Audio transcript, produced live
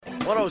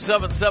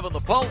107.7 The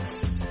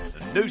Pulse,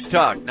 News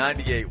Talk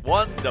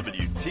 98.1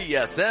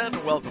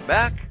 WTSN. Welcome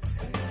back.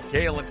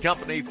 Kale and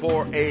Company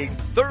for a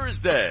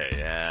Thursday,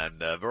 and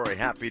very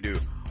happy to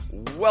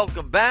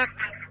welcome back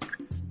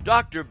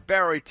Dr.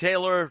 Barry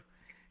Taylor,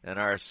 and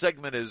our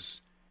segment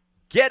is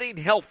Getting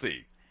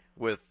Healthy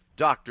with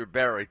Dr.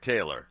 Barry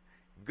Taylor.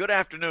 Good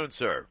afternoon,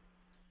 sir.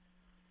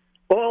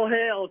 All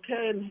hail,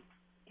 Ken.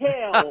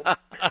 Hail.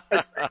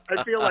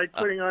 I feel like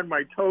putting on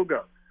my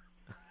toga.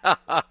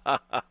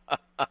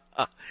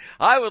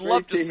 I would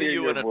love to see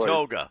you in a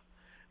toga.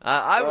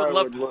 I would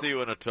love to see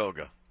you in a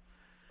toga.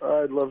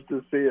 I'd love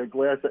to see a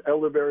glass of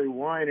elderberry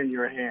wine in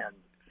your hand.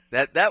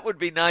 That would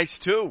be nice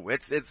too.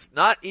 It's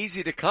not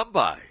easy to come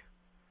by.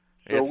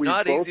 So it's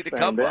not easy to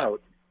come by.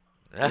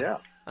 Yeah.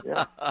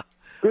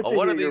 Good to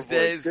one hear of these your voice.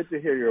 days. Good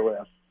to hear your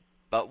laugh.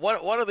 But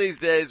one of these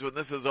days, when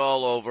this is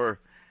all over,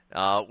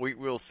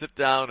 we'll sit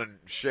down and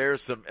share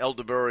some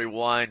elderberry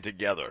wine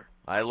together.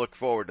 I look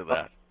forward to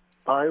that.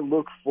 I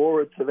look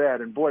forward to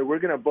that. And boy, we're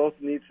going to both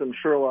need some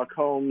Sherlock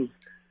Holmes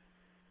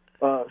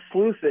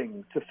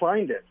sleuthing to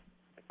find it.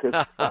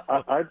 Because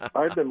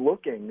I've been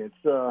looking. It's,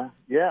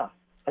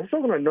 I've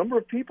spoken to a number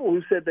of people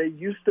who said they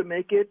used to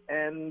make it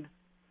and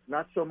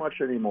not so much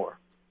anymore.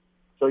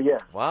 So, yeah.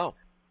 Wow.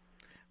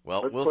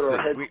 Well, Let's we'll put see.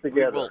 our heads We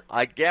together. will,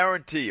 I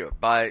guarantee you,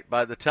 by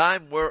the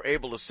time we're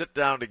able to sit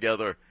down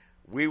together,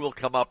 we will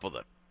come up with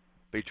it.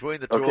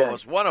 Between the two of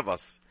us, one of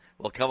us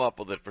will come up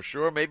with it for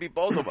sure, maybe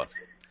both of us.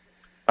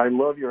 I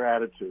love your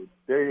attitude.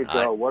 There you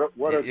go.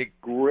 What a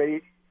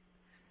great...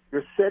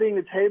 You're setting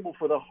the table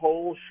for the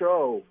whole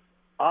show.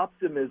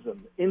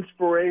 Optimism,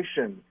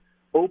 inspiration,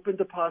 open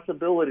to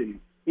possibility,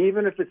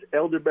 even if it's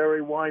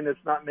elderberry wine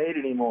that's not made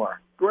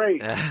anymore.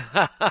 Great.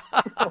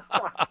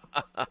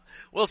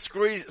 We'll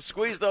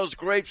squeeze those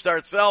grapes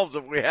ourselves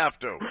if we have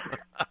to.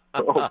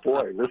 Oh,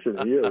 boy, listen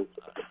to you.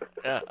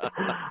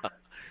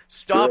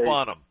 Stomp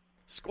on them.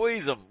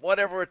 Squeeze them,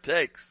 whatever it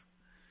takes.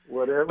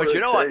 Whatever but you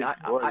know, it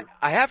takes,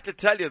 I have to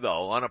tell you,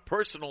 though, on a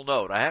personal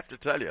note, I have to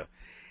tell you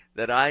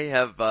that I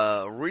have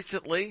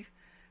recently,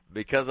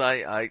 because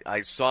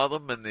I saw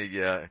them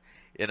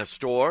in a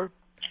store,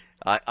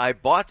 I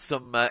bought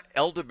some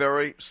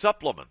elderberry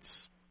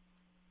supplements.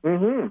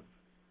 Mm-hmm.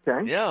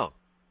 Okay. Yeah,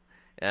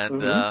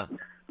 and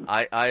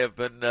I've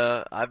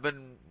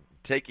been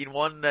taking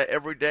one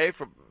every day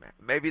for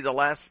maybe the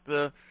last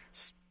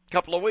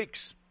couple of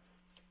weeks.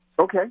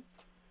 Okay.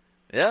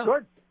 Yeah.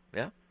 Good.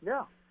 Yeah.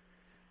 Yeah.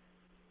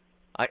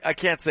 I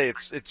can't say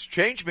it's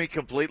changed me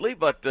completely,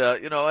 but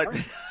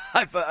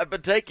I've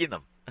been taking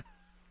them.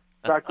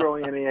 Not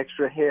growing any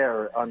extra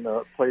hair on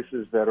the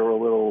places that are a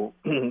little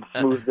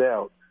smoothed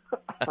out.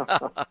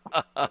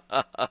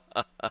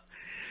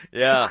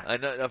 Yeah,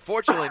 and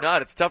unfortunately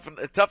not. It's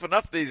tough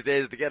enough these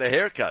days to get a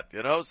haircut,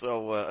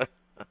 So.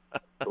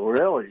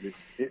 Really?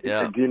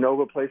 Yeah. Do you know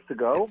of a place to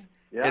go?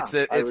 It's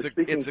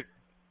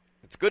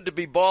good to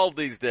be bald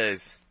these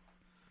days.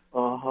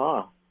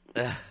 Uh-huh.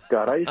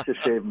 God, I used to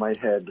shave my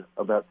head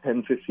about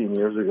 10, 15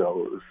 years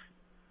ago. It was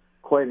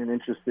quite an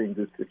interesting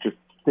to just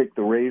take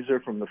the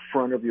razor from the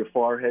front of your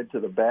forehead to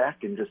the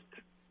back and just,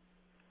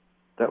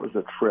 that was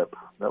a trip.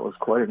 That was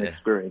quite an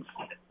experience.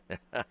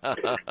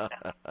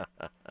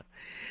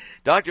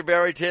 Dr.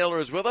 Barry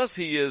Taylor is with us.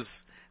 He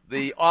is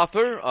the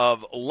author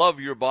of Love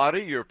Your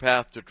Body, Your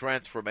Path to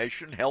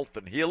Transformation, Health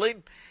and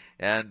Healing.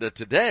 And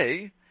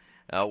today,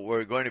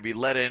 we're going to be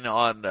let in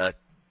on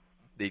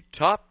the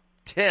top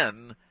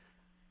 10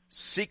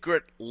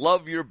 secret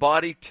Love Your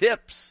Body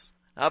tips.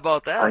 How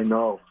about that? I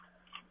know.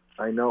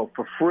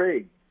 For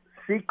free.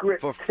 Secret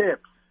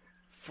tips.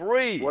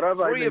 Free. What have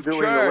I been of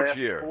doing charge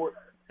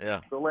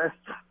the last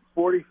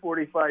 40,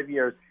 45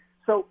 years?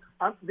 So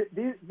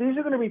these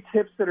are going to be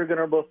tips that are going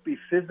to both be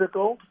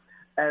physical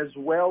as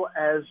well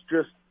as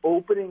just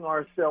opening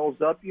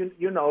ourselves up.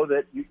 You know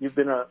that you've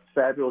been a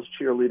fabulous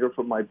cheerleader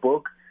for my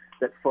book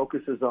that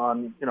focuses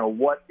on,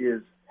 what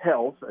is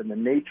health and the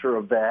nature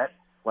of that,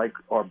 like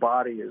our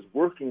body is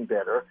working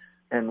better,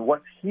 and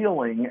what's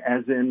healing,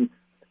 as in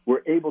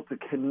we're able to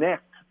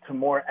connect to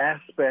more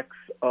aspects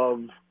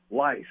of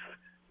life,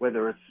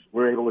 whether it's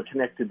we're able to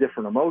connect to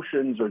different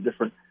emotions or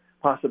different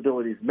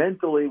possibilities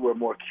mentally. We're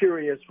more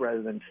curious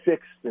rather than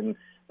fixed and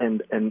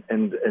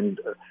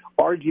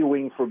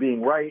arguing for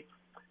being right.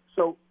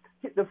 So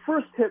the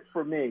first tip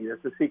for me,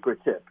 that's a secret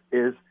tip,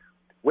 is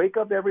wake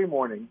up every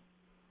morning,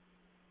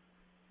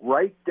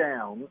 write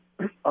down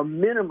a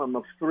minimum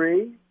of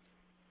 3,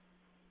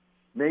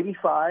 maybe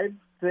 5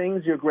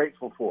 things you're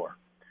grateful for.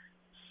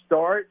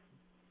 Start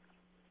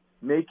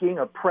making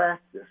a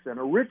practice and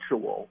a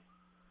ritual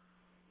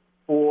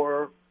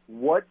for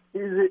what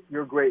is it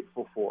you're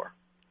grateful for.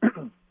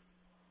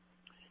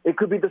 It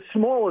could be the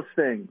smallest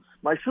things.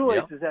 My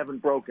shoelaces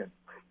haven't broken.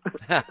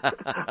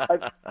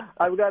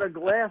 I've got a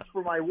glass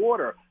for my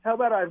water. How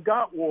about I've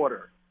got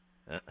water?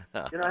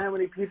 You know how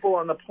many people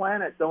on the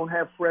planet don't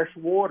have fresh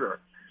water?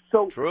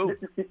 So True.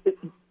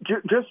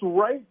 Just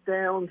write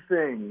down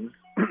things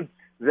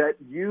that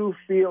you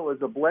feel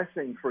is a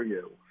blessing for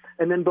you.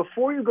 And then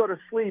before you go to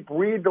sleep,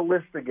 read the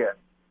list again.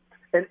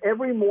 And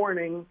every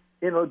morning,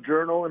 in a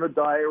journal, in a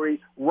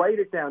diary. Write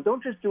it down.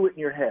 Don't just do it in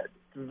your head.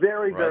 It's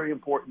very, very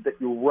important that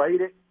you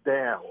write it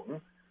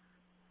down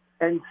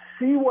and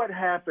see what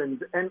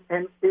happens. And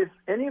if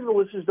any of the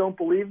listeners don't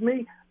believe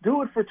me,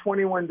 do it for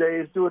 21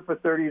 days, do it for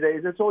 30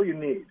 days. That's all you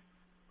need.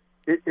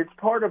 It's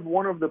part of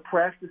one of the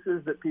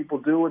practices that people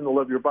do in the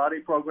Love Your Body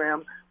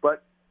program.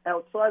 But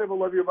outside of a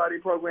Love Your Body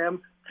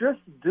program, just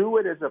do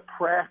it as a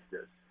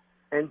practice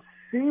and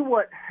see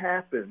what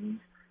happens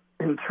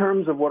in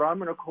terms of what I'm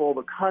going to call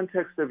the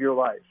context of your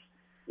life.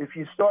 If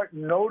you start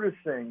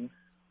noticing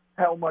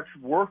how much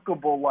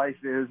workable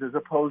life is, as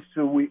opposed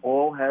to we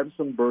all have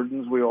some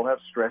burdens, we all have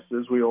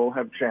stresses, we all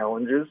have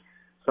challenges.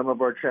 Some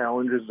of our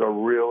challenges are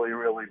really,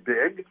 really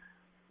big,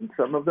 and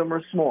some of them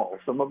are small.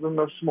 Some of them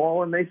are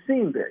small and they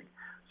seem big.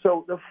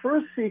 So the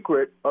first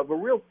secret of a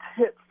real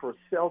tip for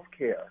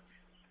self-care,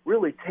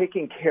 really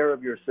taking care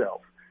of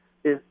yourself,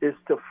 is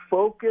to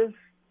focus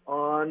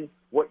on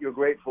what you're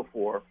grateful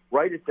for.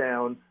 Write it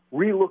down,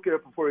 re-look at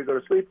it before you go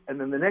to sleep, and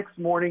then the next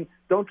morning,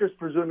 don't just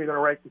presume you're going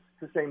to write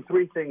the same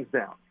 3 things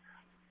down.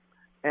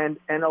 And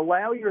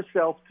allow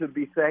yourself to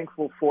be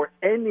thankful for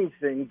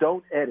anything.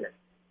 Don't edit.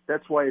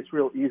 That's why it's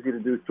real easy to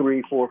do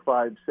 3, 4,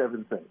 5,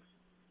 7 things.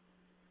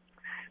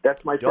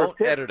 That's my first tip.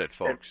 Don't edit it,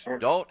 folks.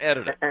 Don't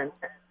edit it. And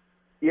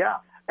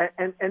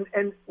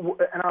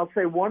I'll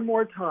say one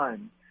more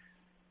time,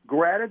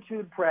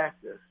 gratitude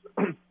practice.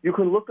 You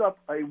can look up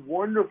a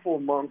wonderful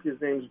monk. His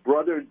name's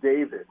Brother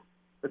David.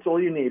 That's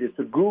all you need is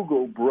to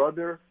Google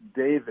Brother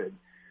David.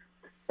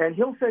 And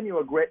he'll send you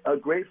a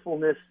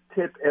gratefulness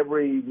tip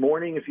every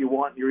morning if you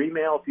want in your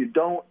email. If you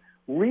don't,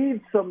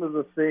 read some of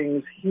the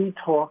things he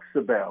talks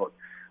about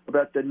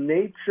the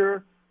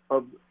nature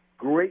of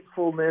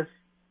gratefulness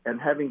and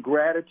having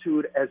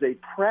gratitude as a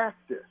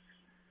practice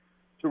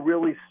to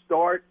really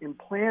start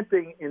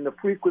implanting in the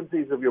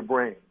frequencies of your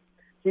brain.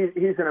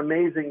 He's an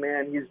amazing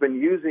man. He's been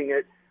using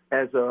it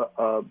as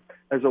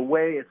a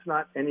way. It's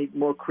not any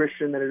more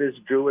Christian than it is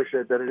Jewish,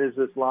 than it is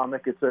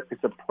Islamic.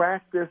 It's a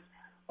practice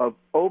of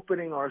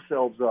opening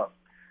ourselves up.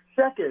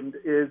 Second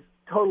is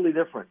totally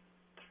different.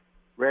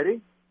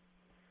 Ready?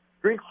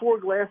 Drink 4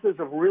 glasses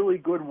of really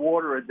good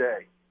water a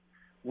day.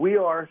 We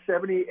are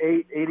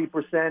 78,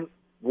 80%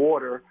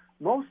 water.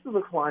 Most of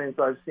the clients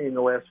I've seen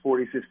the last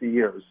 40, 50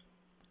 years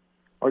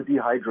are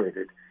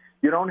dehydrated.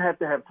 You don't have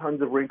to have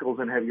tons of wrinkles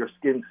and have your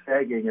skin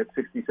sagging at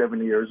 60,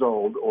 70 years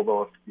old,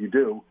 although if you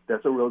do,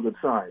 that's a real good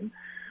sign.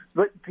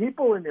 But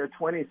people in their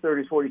 20s,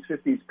 30s, 40s,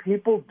 50s,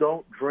 people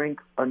don't drink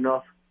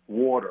enough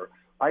water.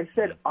 I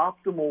said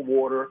optimal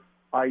water,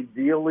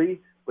 ideally,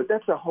 but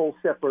that's a whole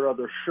separate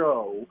other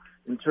show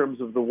in terms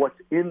of what's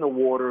in the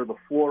water, the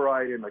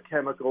fluoride and the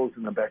chemicals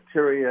and the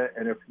bacteria.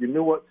 And if you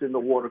knew what's in the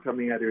water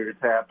coming out of your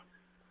tap,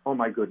 oh,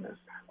 my goodness.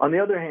 On the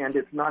other hand,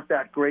 it's not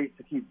that great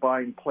to keep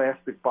buying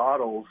plastic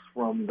bottles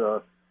from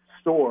the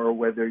store,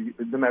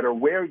 no matter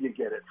where you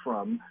get it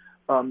from.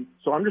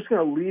 So I'm just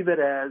going to leave it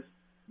as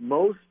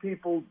most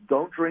people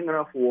don't drink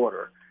enough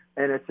water.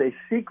 And it's a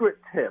secret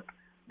tip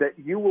that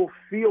you will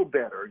feel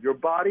better. Your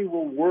body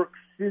will work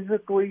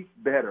physically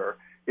better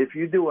if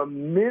you do a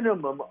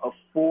minimum of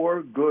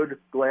 4 good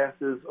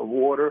glasses of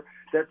water.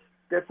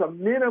 That's a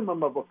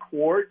minimum of a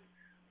quart,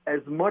 as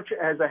much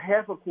as a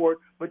half a quart,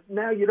 but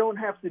now you don't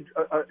have to,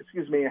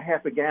 a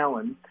half a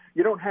gallon.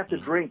 You don't have to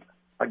drink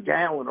a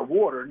gallon of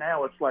water.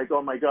 Now it's like,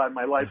 oh, my God,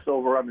 my life's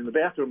over. I'm in the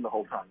bathroom the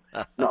whole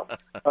time. No.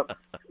 4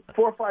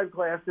 or 5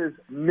 glasses,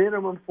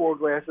 minimum 4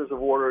 glasses of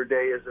water a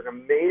day is an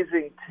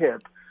amazing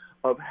tip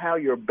of how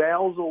your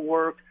bowels will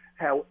work,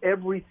 how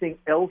everything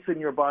else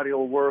in your body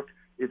will work.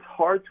 It's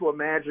hard to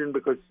imagine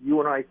because you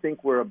and I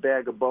think we're a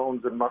bag of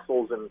bones and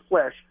muscles and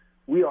flesh.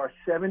 We are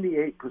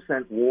 78%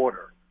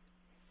 water.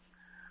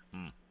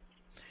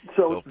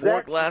 So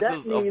 4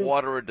 glasses of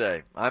water a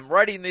day. I'm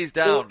writing these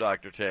down,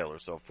 Dr. Taylor.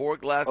 So 4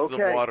 glasses of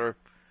water.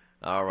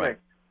 All right.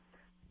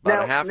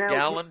 About a half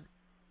gallon?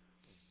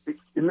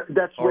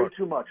 That's way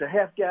too much. A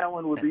half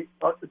gallon would be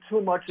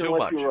too much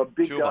unless you're a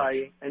big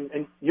guy,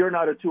 and you're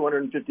not a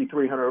 250,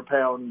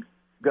 300-pound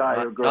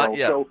guy or girl. Not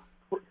yet. So,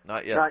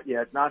 not yet. Not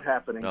yet. Not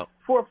happening. No.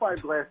 4 or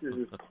 5 glasses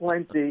is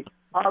plenty.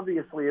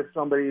 Obviously, if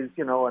somebody's,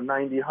 a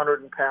 90,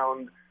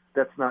 100-pound,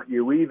 that's not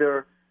you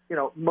either.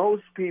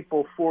 Most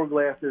people, 4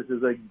 glasses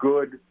is a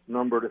good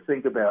number to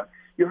think about.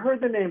 You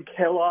heard the name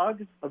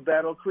Kellogg of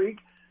Battle Creek?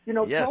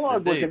 Yes,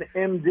 Kellogg indeed. was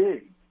an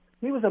MD.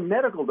 He was a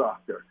medical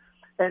doctor.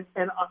 And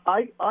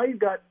I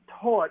got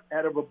taught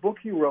out of a book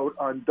he wrote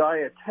on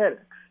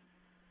dietetics.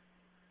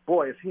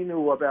 Boy, if he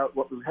knew about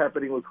what was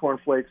happening with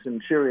cornflakes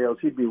and Cheerios,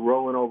 he'd be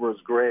rolling over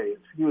his grave.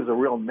 He was a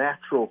real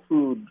natural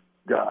food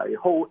guy.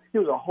 He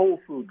was a whole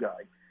food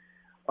guy.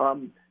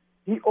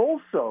 He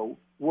also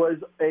was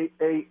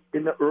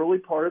in the early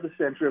part of the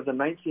century of the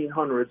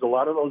 1900s, a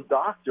lot of those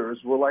doctors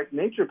were like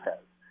naturopaths.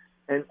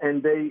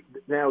 And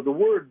now the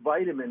word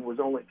vitamin was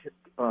only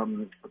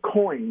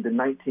coined in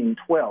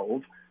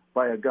 1912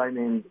 by a guy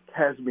named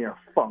Casimir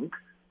Funk,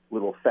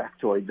 little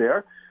factoid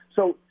there.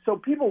 So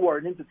people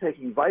weren't into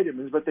taking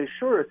vitamins, but they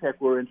sure as heck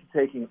were into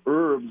taking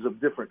herbs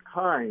of different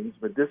kinds,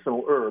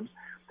 medicinal herbs.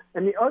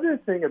 And the other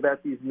thing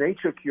about these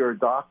nature cure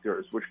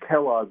doctors, which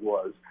Kellogg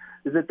was,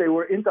 is that they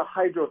were into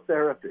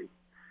hydrotherapy.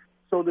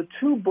 So the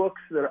two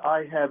books that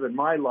I have in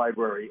my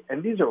library,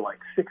 and these are like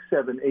 6,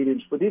 7, 8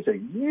 inch, but these are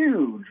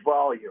huge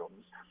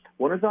volumes.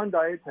 One is on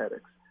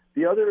dietetics.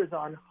 The other is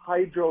on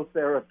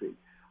hydrotherapy,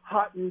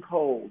 hot and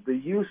cold, the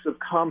use of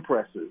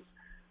compresses,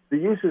 the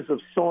uses of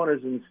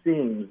saunas and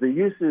steams, the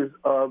uses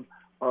of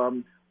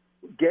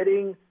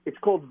it's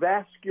called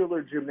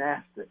vascular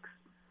gymnastics,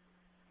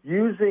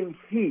 using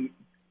heat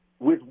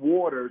with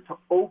water to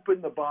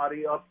open the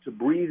body up to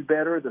breathe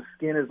better. The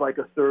skin is like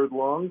a third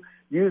lung.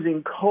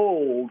 Using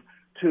cold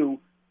to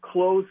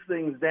close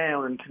things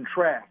down and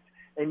contract.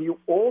 And you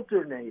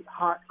alternate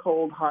hot,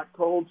 cold, hot,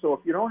 cold. So if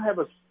you don't have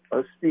a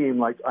steam,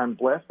 like I'm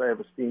blessed, I have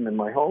a steam in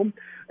my home,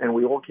 and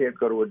we all can't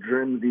go to a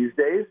gym these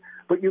days,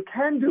 but you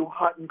can do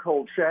hot and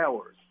cold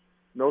showers.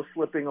 No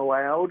slipping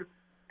allowed.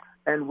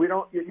 And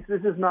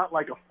this is not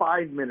like a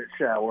 5-minute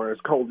shower as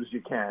cold as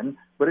you can,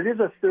 but it is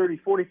a 30,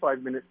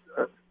 45-minute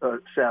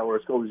shower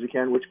as cold as you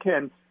can, which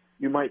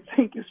you might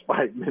think is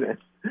 5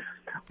 minutes.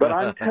 But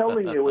I'm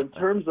telling you, in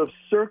terms of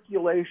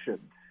circulation,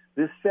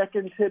 this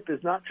second tip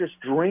is not just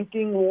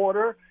drinking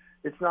water.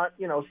 It's not,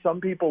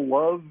 some people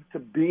love to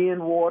be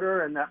in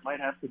water, and that might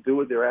have to do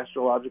with their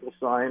astrological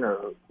sign,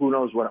 or who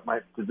knows what it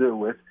might have to do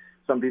with.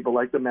 Some people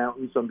like the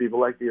mountains, some people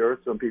like the earth,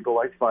 some people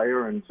like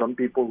fire, and some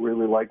people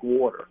really like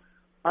water.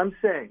 I'm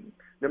saying,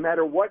 no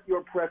matter what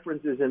your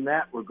preference is in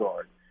that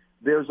regard,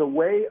 there's a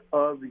way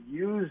of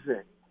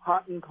using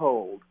hot and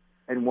cold,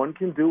 and one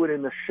can do it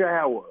in the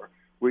shower,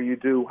 where you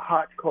do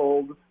hot,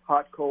 cold,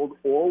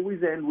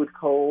 always end with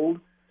cold,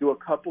 do a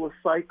couple of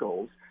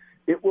cycles.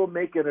 It will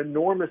make an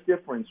enormous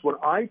difference. When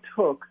I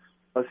took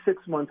a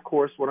 6-month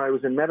course when I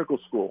was in medical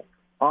school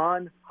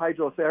on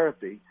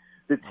hydrotherapy,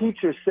 the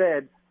teacher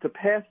said, to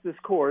pass this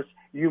course,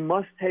 you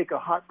must take a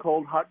hot,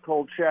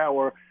 cold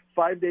shower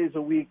 5 days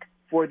a week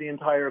for the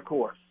entire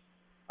course.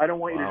 I don't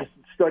want you to just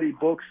study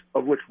books,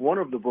 of which one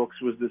of the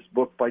books was this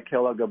book by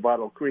Kellogg of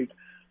Bottle Creek.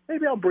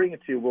 Maybe I'll bring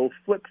it to you. We'll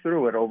flip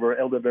through it over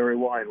elderberry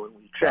wine when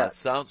we chat.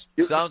 Sounds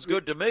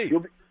good to me.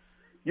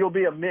 You'll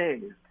be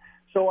amazed.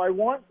 So I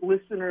want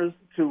listeners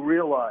to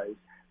realize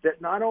that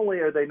not only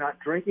are they not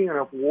drinking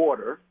enough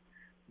water,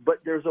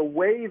 but there's a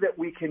way that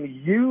we can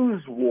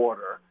use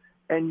water,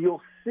 and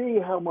you'll see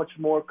how much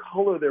more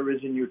color there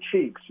is in your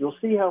cheeks. You'll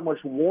see how much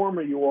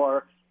warmer you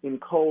are in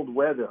cold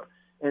weather,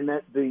 and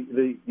that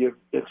the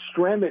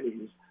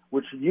extremities,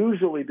 which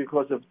usually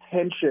because of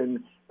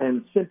tension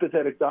and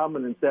sympathetic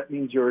dominance, that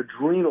means your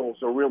adrenals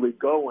are really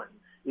going,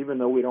 even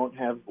though we don't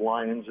have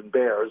lions and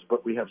bears,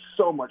 but we have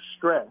so much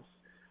stress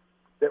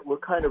that we're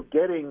kind of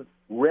getting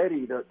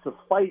ready to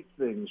fight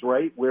things,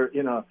 right? We're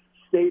in a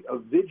state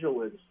of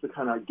vigilance to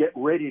kind of get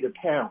ready to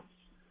pounce.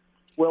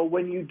 Well,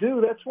 when you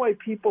do, that's why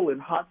people in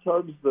hot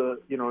tubs,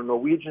 the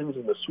Norwegians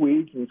and the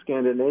Swedes in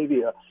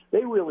Scandinavia,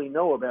 they really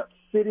know about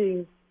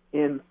sitting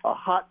in a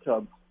hot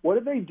tub. What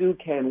do they do,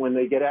 Ken, when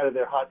they get out of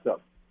their hot tub?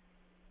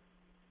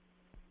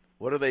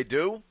 What do they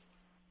do?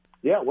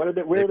 Yeah, where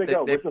do they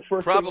go? What's the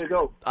first thing to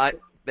go?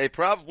 They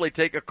probably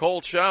take a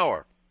cold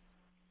shower.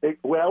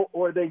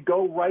 Or they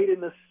go right in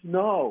the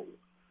snow.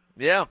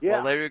 Yeah.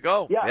 Well, there you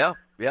go. Yeah.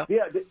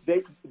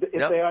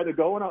 They either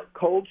go in a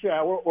cold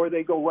shower or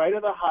they go right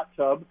in the hot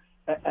tub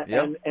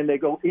and they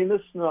go in the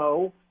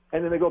snow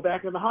and then they go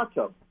back in the hot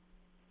tub.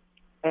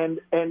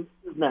 And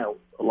now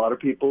a lot of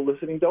people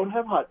listening don't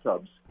have hot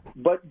tubs,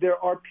 but there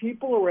are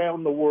people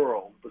around the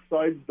world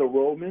besides the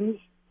Romans.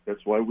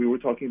 That's why we were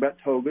talking about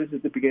togas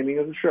at the beginning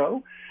of the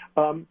show.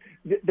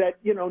 That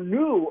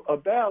knew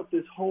about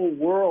this whole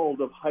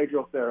world of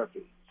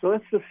hydrotherapy. So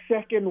that's the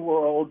second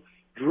world.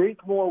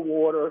 Drink more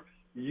water,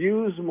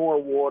 use more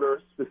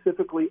water,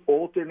 specifically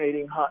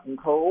alternating hot and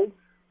cold.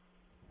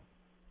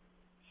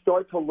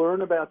 Start to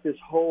learn about this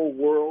whole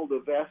world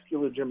of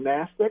vascular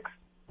gymnastics.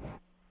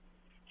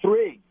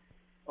 3.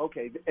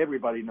 Okay,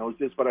 everybody knows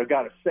this, but I've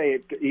got to say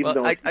it, even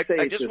though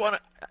I just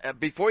want to,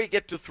 before you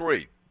get to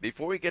 3,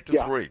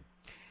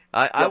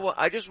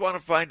 I just want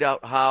to find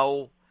out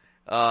how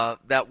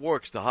that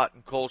works, the hot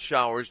and cold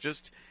showers.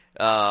 Just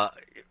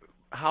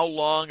how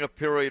long a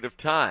period of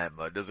time?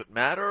 Does it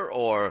matter,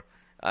 or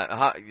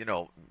how,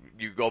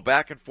 you go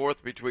back and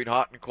forth between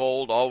hot and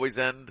cold, always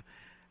end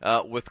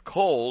with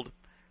cold,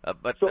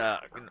 but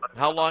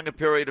how long a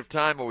period of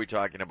time are we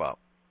talking about?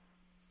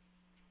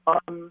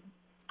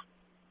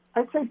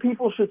 I'd say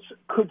people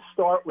could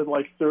start with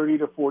like 30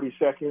 to 40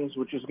 seconds,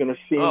 which is going to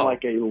seem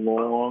like a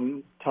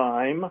long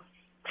time.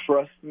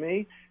 Trust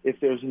me, if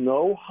there's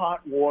no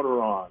hot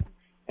water on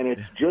and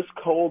it's just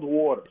cold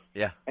water,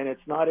 and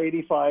it's not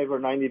 85 or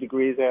 90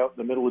 degrees out in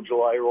the middle of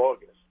July or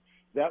August,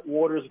 that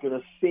water is going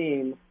to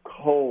seem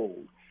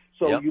cold.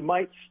 So you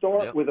might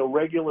start with a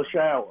regular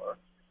shower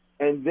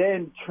and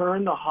then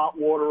turn the hot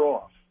water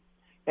off.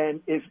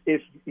 And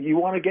if you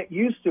want to get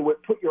used to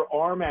it, put your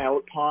arm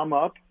out, palm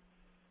up,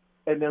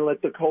 and then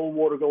let the cold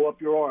water go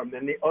up your arm.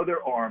 Then the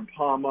other arm,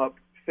 palm up,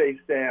 face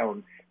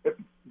down.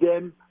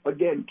 Then,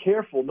 again,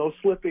 careful, no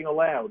slipping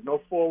allowed,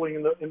 no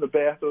falling in the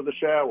bath or the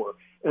shower.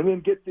 And then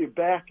get the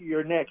back of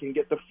your neck and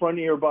get the front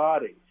of your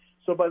body.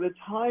 So by the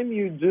time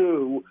you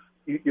do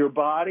your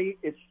body,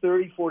 it's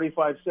 30,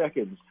 45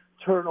 seconds.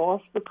 Turn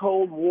off the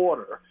cold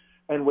water,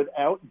 and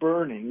without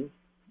burning,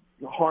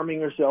 harming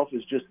yourself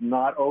is just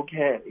not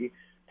okay.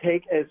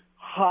 Take as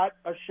hot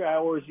a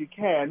shower as you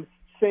can.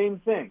 Same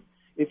thing.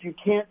 If you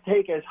can't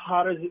take as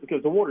hot as,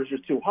 because the water is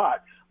just too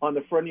hot, on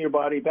the front of your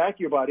body, back of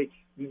your body,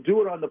 you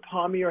do it on the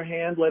palm of your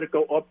hand, let it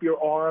go up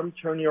your arm,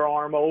 turn your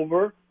arm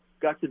over,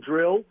 got the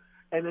drill,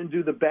 and then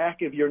do the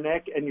back of your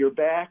neck and your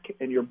back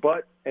and your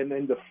butt and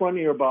then the front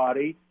of your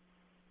body,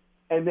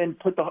 and then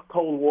put the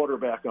cold water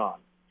back on.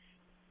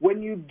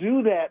 When you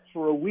do that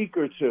for a week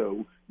or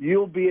two,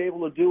 you'll be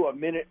able to do a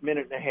minute,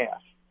 minute and a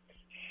half.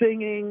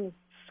 Singing,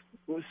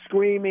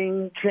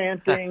 screaming,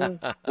 chanting,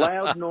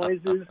 loud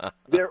noises,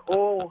 they're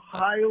all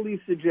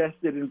highly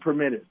suggested and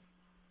permitted.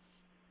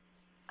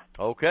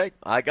 Okay,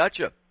 I got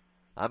you.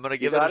 I'm going to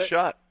give it a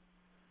shot.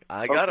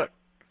 I got it.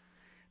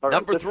 All right.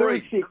 Number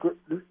 3.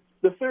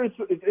 The third,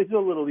 it's a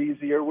little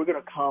easier. We're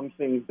going to calm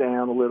things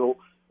down a little.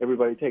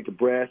 Everybody take a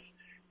breath.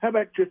 How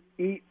about just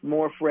eat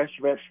more fresh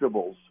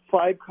vegetables?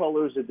 5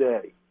 colors a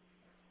day.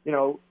 You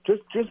know,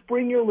 just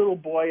bring your little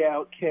boy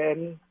out,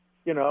 Ken.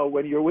 You know,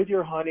 when you're with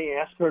your honey,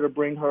 ask her to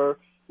bring her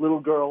little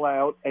girl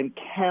out and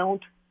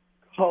count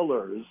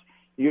colors.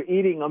 You're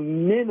eating a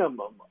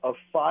minimum of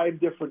 5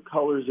 different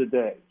colors a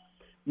day.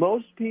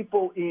 Most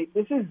people eat,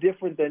 this is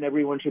different than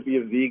everyone should be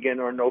a vegan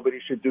or nobody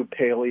should do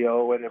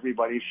paleo and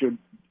everybody should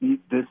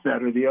eat this,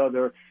 that, or the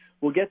other.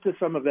 We'll get to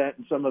some of that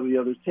and some of the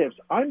other tips.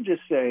 I'm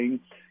just saying,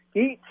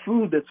 eat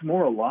food that's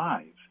more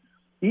alive.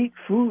 Eat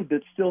food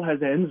that still has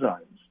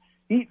enzymes.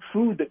 Eat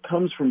food that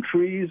comes from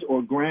trees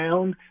or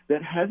ground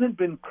that hasn't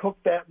been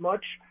cooked that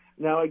much.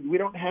 Now, we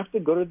don't have to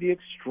go to the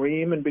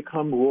extreme and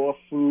become raw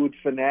food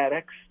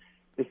fanatics.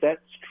 If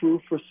that's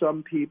true for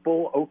some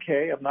people,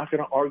 okay, I'm not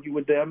going to argue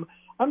with them.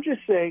 I'm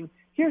just saying,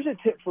 here's a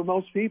tip for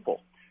most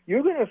people.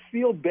 You're going to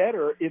feel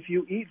better if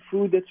you eat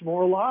food that's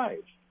more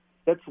alive,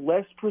 that's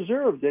less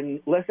preserved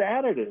and less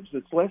additives,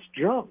 that's less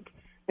junk.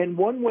 And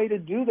one way to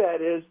do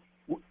that is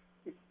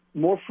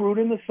more fruit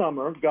in the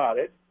summer, got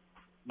it,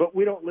 but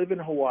we don't live in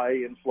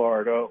Hawaii and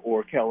Florida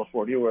or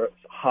California where it's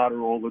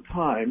hotter all the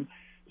time.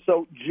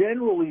 So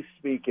generally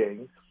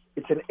speaking,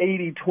 it's an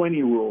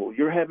 80-20 rule.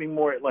 You're having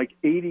more like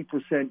 80%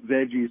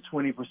 veggies,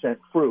 20%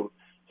 fruit.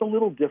 It's a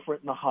little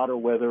different in the hotter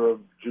weather of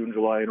June,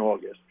 July, and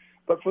August.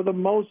 But for the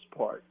most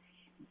part,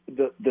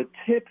 the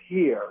tip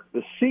here,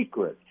 the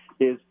secret,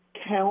 is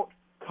count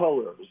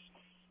colors: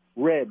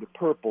 red,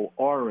 purple,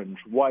 orange,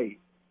 white,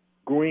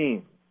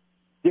 green,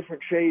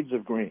 different shades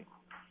of green.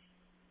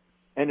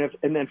 And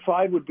then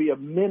 5 would be a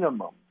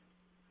minimum,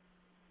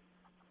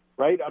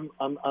 right?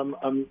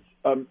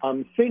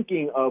 I'm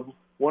thinking of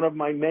one of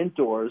my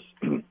mentors,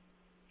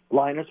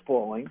 Linus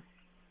Pauling,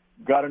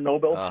 got a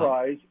Nobel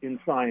Prize in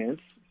science,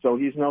 so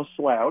he's no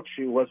slouch.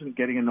 He wasn't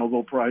getting a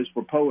Nobel Prize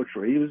for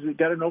poetry. He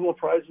got a Nobel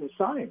Prize in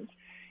science.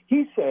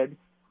 He said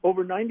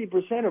over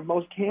 90% of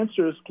most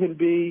cancers can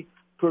be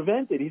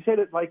prevented. He said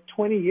it like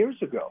 20 years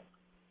ago.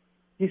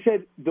 He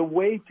said the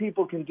way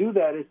people can do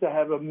that is to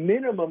have a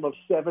minimum of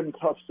 7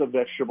 cups of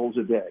vegetables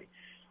a day.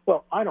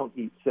 Well, I don't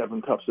eat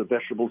 7 cups of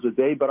vegetables a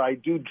day, but I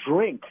do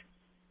drink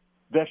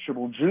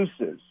vegetable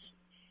juices.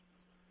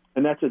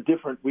 And that's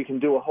we can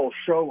do a whole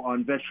show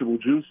on vegetable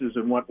juices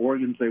and what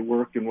organs they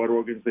work and what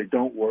organs they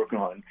don't work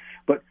on.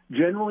 But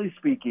generally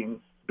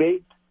speaking,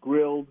 baked,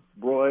 grilled,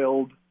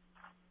 broiled,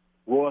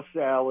 raw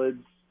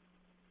salads.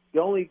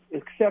 The only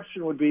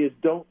exception would be is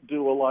don't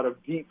do a lot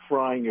of deep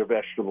frying your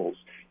vegetables.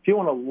 If you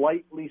want to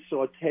lightly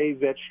saute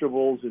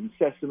vegetables in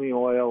sesame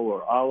oil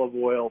or olive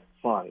oil,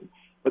 fine.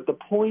 But the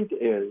point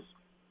is,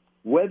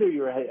 whether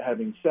you're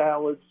having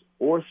salads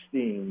or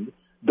steamed,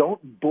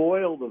 don't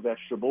boil the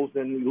vegetables.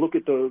 Then look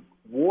at the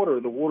water.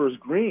 The water's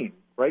green,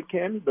 right,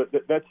 Ken? But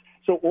that's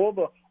so all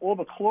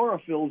the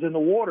chlorophyll's in the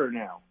water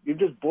now. You've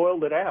just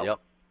boiled it out. Yep.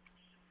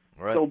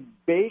 Right. So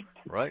baked,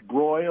 right,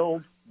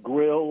 broiled,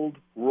 grilled,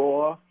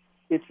 raw.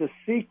 It's a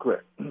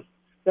secret.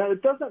 Now,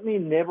 it doesn't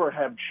mean never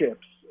have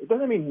chips. It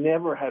doesn't mean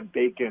never have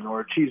bacon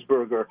or a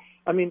cheeseburger.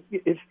 I mean,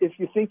 if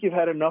you think you've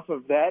had enough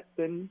of that,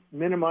 then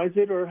minimize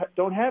it or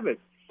don't have it.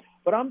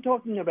 But I'm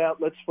talking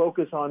about let's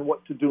focus on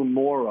what to do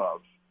more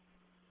of.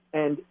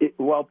 And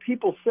while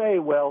people say,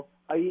 well,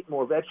 I eat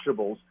more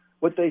vegetables,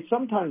 what they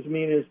sometimes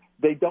mean is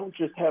they don't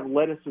just have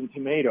lettuce and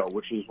tomato,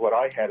 which is what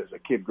I had as a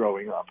kid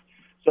growing up.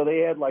 So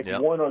they add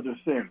one other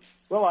thing.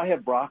 Well, I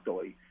have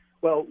broccoli.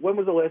 Well, when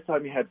was the last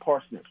time you had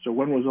parsnips? Or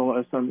when was the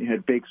last time you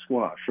had baked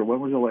squash? Or when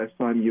was the last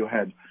time you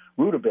had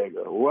rutabaga?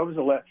 Or when was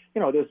the last,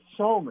 there's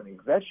so many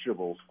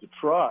vegetables to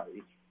try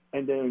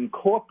and then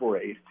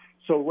incorporate.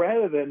 So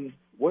rather than,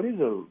 what is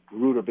a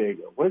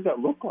rutabaga? What does that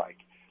look like?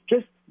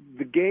 Just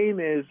the game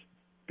is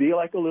be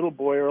like a little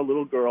boy or a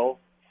little girl.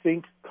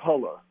 Think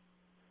color.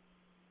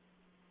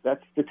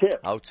 That's the tip.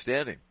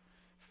 Outstanding.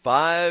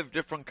 5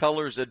 different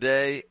colors a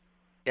day,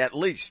 at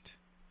least.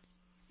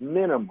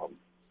 Minimum.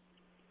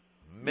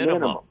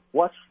 Minimum.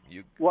 Watch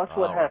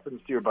what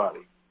happens to your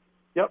body.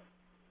 Yep.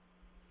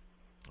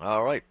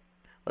 All right.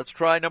 Let's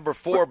try number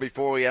 4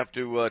 before we have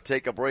to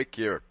take a break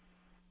here.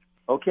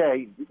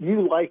 Okay.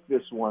 You like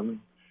this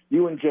one.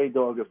 You and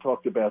J-Dog have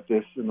talked about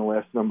this in the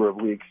last number of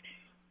weeks.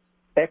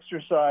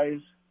 Exercise,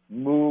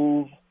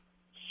 move,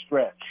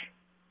 stretch,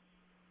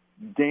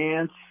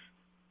 dance.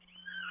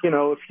 You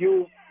know,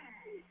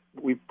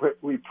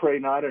 we pray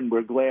not, and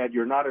we're glad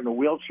you're not in a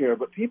wheelchair,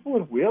 but people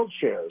in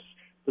wheelchairs,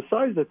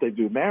 besides that they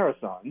do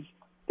marathons,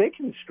 they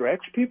can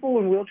stretch. People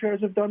in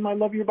wheelchairs have done my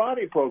Love Your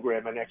Body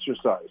program and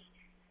exercise.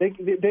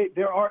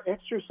 There are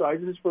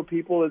exercises for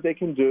people that they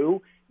can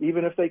do,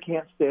 even if they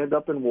can't stand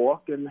up and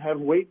walk and have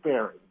weight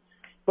bearing.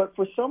 But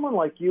for someone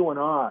like you and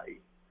I,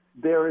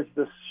 there is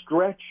the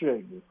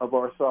stretching of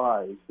our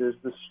thighs. There's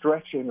the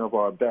stretching of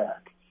our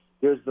back.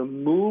 There's the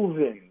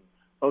moving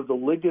of the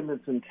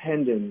ligaments and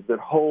tendons that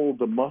hold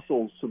the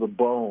muscles to the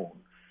bone.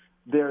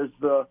 There's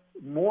the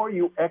more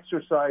you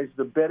exercise,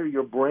 the better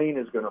your brain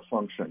is going to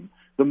function.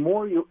 The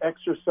more you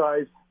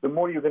exercise, the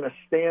more you're going to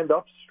stand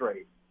up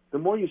straight. The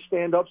more you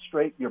stand up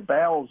straight, your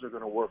bowels are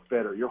going to work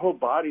better. Your whole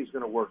body's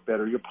going to work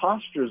better. Your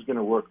posture is going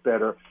to work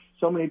better.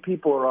 So many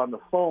people are on the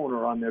phone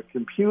or on their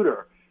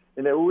computer,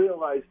 and they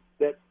realize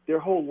that their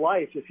whole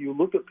life, if you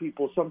look at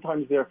people,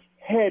 sometimes their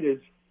head is,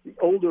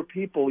 older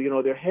people, you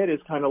know, their head is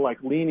kind of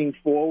like leaning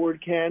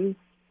forward, Ken.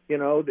 You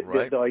know,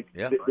 right.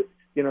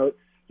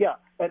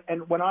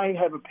 And when I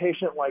have a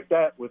patient like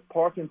that with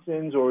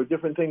Parkinson's or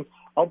different things,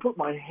 I'll put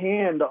my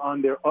hand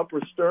on their upper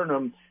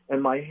sternum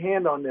and my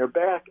hand on their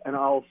back, and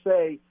I'll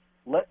say,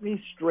 let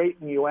me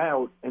straighten you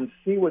out and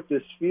see what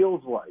this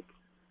feels like.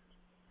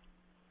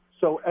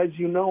 So as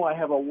you know, I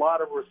have a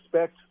lot of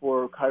respect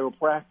for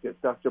chiropractic.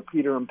 Dr.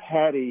 Peter and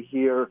Patty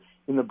here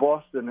in the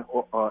Boston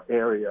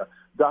area,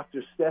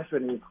 Dr.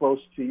 Stephanie close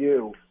to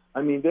you.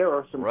 I mean, there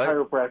are some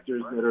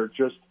chiropractors that are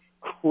just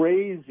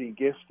crazy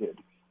gifted.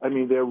 I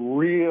mean, they're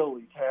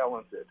really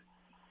talented.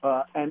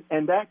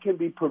 And that can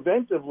be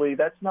preventively.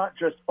 That's not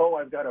just,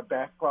 I've got a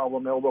back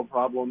problem, elbow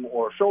problem,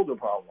 or shoulder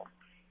problem.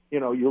 You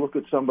know, you look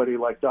at somebody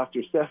like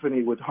Dr.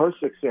 Stephanie with her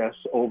success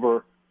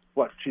over,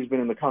 she's been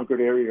in the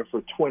Concord area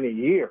for 20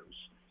 years.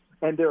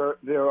 And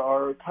there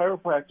are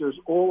chiropractors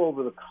all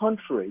over the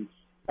country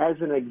as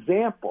an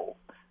example.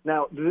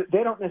 Now,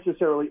 they don't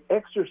necessarily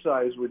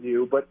exercise with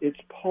you, but it's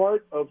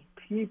part of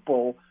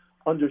people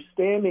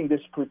understanding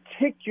this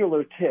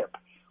particular tip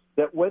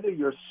that whether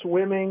you're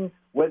swimming,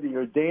 whether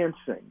you're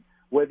dancing,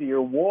 whether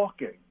you're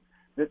walking,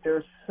 that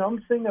there's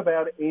something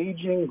about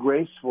aging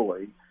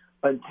gracefully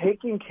and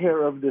taking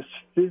care of this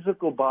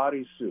physical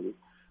bodysuit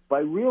by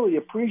really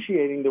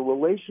appreciating the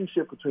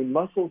relationship between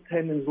muscles,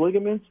 tendons,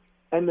 ligaments,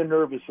 and the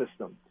nervous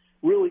system.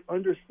 Really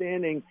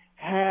understanding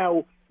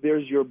how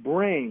there's your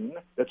brain,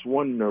 that's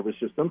one nervous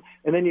system,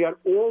 and then you got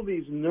all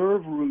these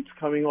nerve roots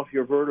coming off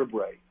your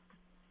vertebrae.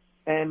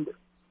 And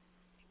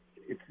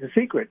it's a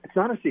secret. It's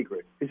not a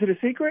secret. Is it a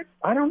secret?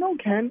 I don't know,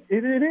 Ken.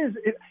 It is.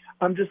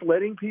 I'm just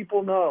letting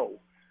people know.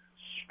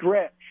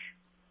 Stretch.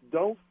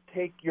 Don't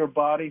take your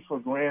body for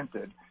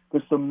granted.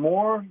 Because the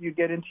more you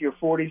get into your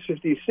 40s,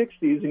 50s,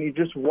 60s, and you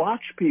just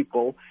watch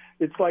people,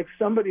 it's like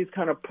somebody's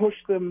kind of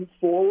pushed them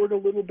forward a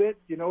little bit.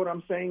 You know what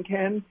I'm saying,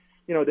 Ken?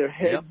 You know, their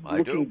head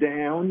looking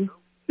down.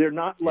 They're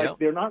not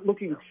they're not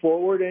looking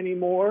forward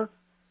anymore.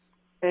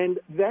 And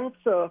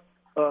that's a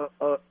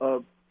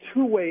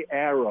two-way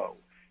arrow.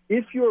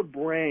 If your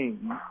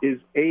brain is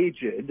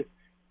aged,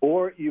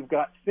 or you've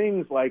got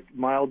things like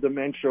mild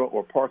dementia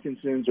or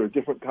Parkinson's or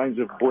different kinds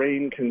of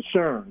brain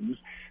concerns,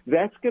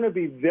 that's going to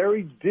be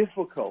very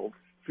difficult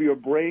for your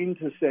brain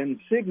to send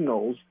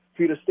signals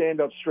for you to stand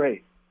up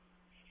straight.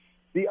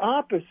 The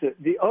opposite,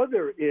 the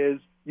other is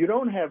you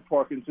don't have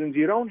Parkinson's,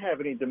 you don't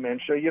have any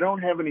dementia, you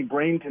don't have any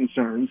brain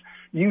concerns,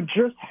 you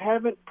just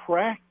haven't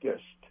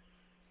practiced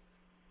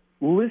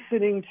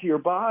listening to your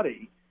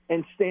body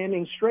and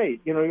standing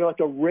straight. You know, you're like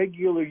a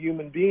regular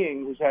human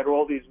being who's had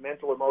all these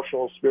mental,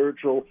 emotional,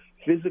 spiritual,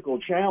 physical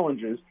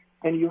challenges,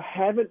 and you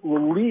haven't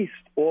released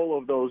all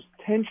of those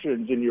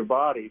tensions in your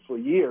body for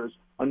years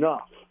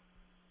enough.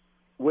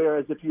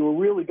 Whereas if you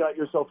really got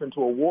yourself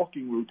into a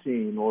walking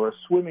routine or a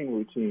swimming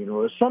routine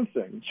or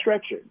something,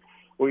 stretching,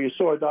 or you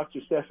saw a Dr.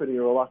 Stephanie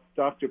or a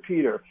Dr.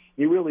 Peter,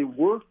 you really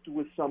worked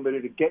with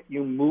somebody to get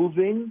you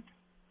moving,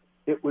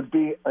 it would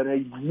be a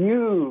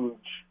huge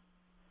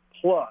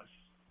plus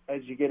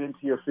as you get into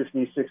your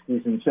 50s,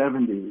 60s, and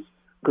 70s,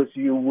 because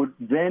you would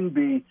then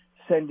be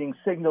sending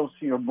signals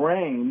to your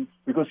brain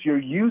because you're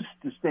used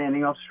to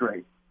standing up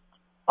straight.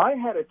 I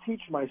had to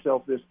teach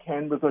myself this,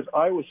 Ken, because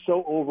I was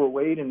so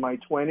overweight in my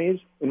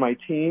 20s, in my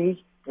teens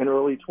and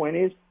early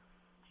 20s,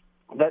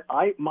 that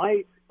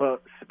my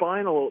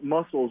spinal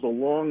muscles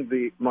along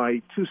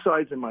my two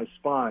sides of my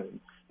spine,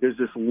 there's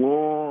this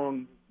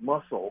long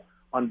muscle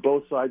on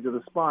both sides of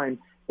the spine.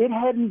 It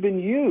hadn't been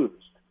used.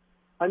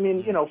 I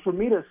mean, you know, for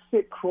me to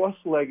sit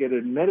cross-legged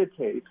and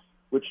meditate,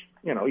 which,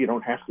 you know, you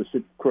don't have to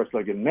sit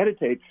cross-legged and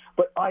meditate,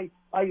 but I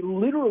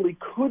literally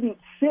couldn't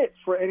sit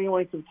for any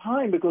length of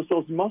time because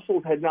those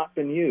muscles had not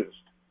been used.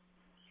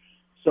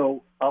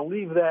 So I'll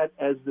leave that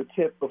as the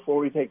tip before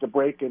we take a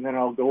break, and then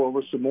I'll go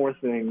over some more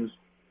things.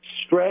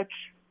 Stretch,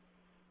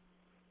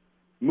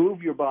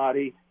 move your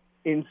body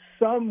in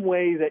some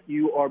way that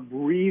you are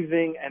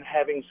breathing and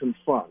having some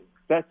fun.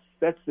 That's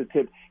the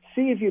tip.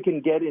 See if you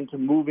can get into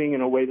moving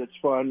in a way that's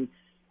fun.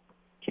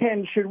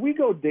 Ken, should we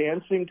go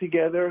dancing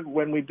together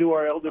when we do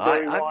our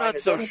elderberry wine? I'm not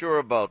so sure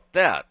about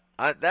that.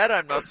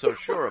 I'm not so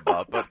sure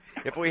about, but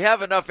if we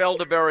have enough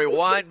elderberry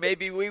wine,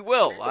 maybe we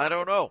will. I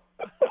don't know.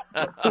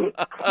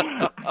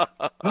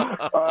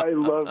 I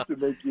love to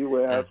make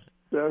you laugh.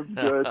 Sounds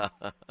good.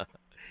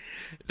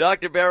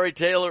 Dr. Barry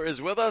Taylor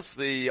is with us,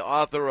 the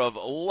author of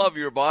Love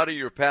Your Body,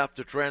 Your Path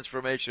to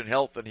Transformation,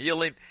 Health, and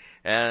Healing.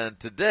 And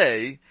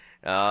today,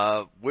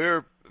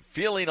 we're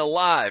feeling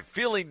alive,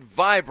 feeling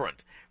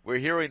vibrant. We're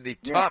hearing the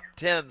top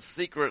 10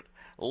 secret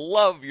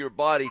Love Your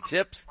Body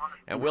tips,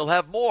 and we'll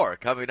have more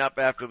coming up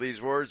after these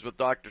words with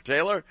Dr.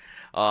 Taylor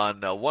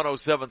on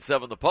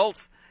 107.7 The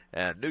Pulse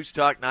and News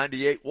Talk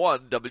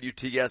 98.1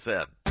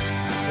 WTSN.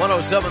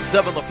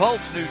 107.7 The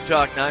Pulse, News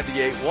Talk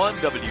 98.1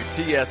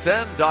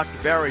 WTSN.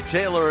 Dr. Barry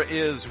Taylor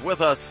is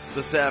with us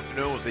this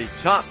afternoon with the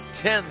top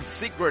 10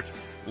 secret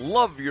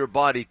Love Your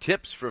Body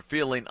tips for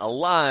feeling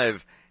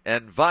alive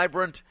and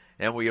vibrant,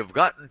 and we have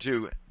gotten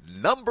to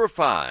number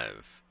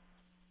 5.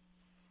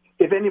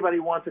 If anybody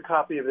wants a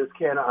copy of this,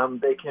 Ken,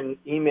 they can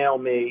email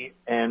me,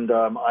 and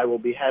I will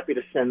be happy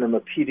to send them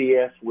a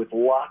PDF with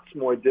lots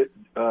more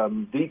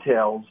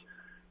details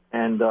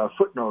and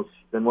footnotes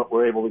than what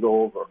we're able to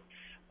go over.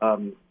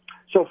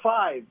 So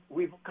 5,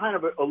 we've kind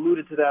of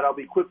alluded to that. I'll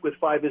be quick with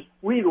 5 is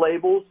read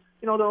labels.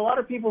 You know, there are a lot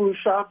of people who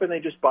shop and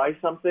they just buy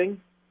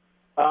something.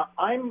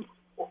 I'm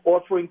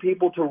offering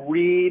people to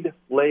read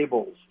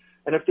labels.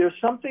 And if there's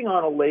something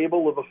on a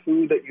label of a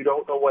food that you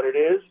don't know what it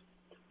is,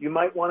 you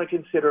might want to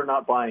consider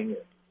not buying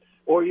it.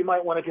 Or you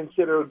might want to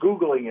consider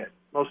Googling it.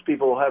 Most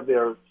people have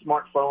their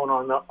smartphone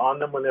on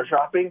them when they're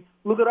shopping.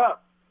 Look it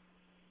up.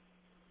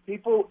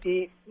 People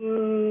eat,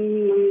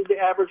 the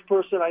average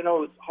person, I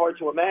know it's hard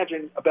to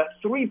imagine, about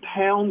 3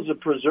 pounds of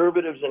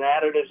preservatives and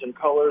additives and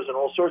colors and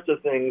all sorts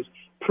of things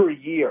per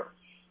year.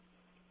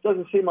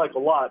 Doesn't seem like a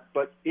lot,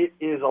 but it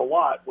is a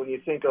lot when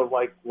you think of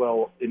like,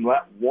 well, in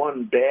that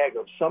one bag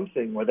of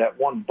something or that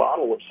one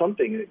bottle of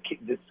something,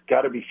 it's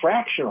got to be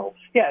fractional.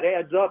 Yeah, it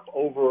adds up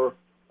over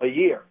a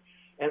year.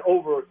 And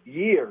over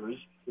years,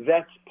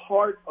 that's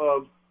part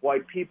of why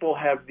people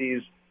have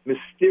these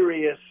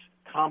mysterious,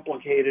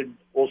 complicated,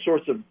 all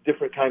sorts of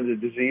different kinds of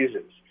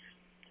diseases.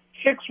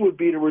 6 would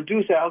be to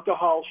reduce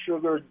alcohol,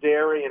 sugar,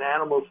 dairy, and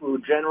animal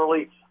food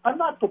generally. I'm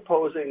not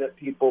proposing that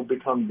people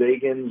become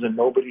vegans and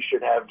nobody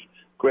should have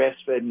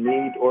grass-fed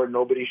meat or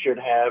nobody should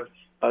have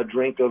a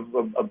drink of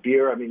a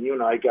beer. I mean, you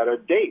and I got a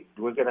date.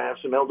 We're going to have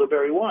some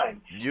elderberry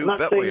wine. I'm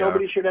not saying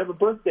nobody should have a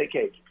birthday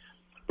cake.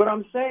 But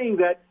I'm saying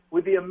that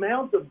with the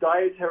amount of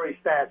dietary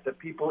fat that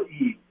people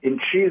eat in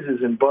cheeses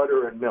and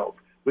butter and milk,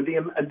 with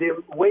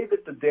the way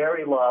that the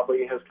dairy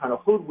lobby has kind of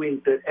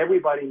hoodwinked that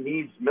everybody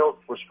needs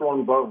milk for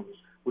strong bones,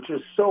 which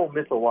is so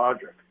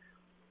mythologic,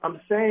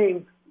 I'm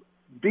saying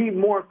be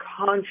more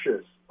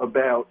conscious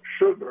about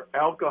sugar,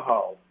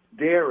 alcohol,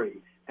 dairy,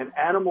 and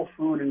animal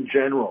food in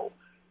general.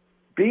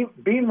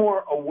 Be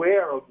more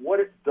aware of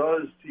what it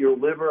does to your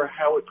liver,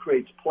 how it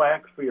creates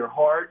plaque for your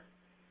heart.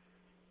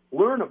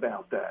 Learn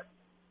about that.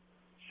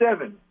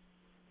 7.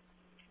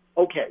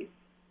 Okay,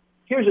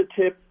 here's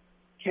a tip.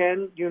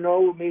 Ken, you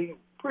know me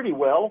pretty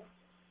well.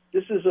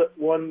 This is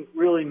one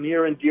really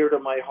near and dear to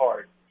my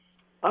heart.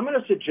 I'm going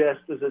to suggest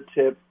as a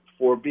tip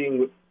for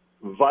being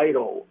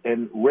vital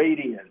and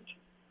radiant,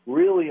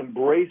 really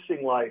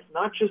embracing life,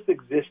 not just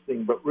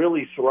existing, but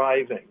really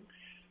thriving,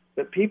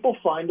 that people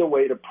find a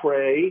way to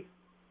pray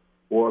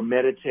or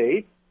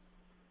meditate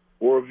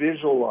or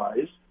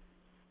visualize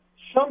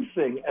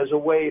something as a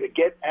way to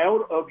get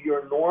out of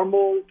your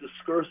normal,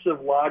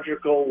 discursive,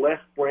 logical,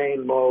 left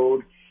brain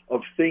mode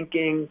of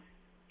thinking,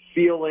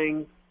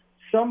 feeling,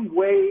 some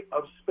way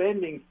of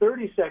spending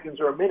 30 seconds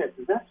or a minute.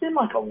 Does that seem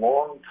like a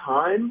long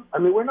time? I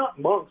mean, we're not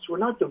monks. We're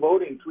not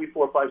devoting 3,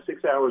 4, 5,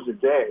 6 hours a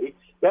day.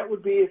 That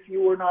would be if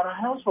you were not a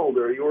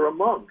householder, you were a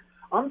monk.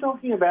 I'm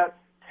talking about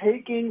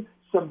taking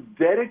some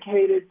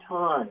dedicated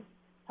time.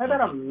 How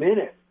about a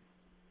minute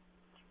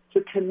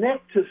to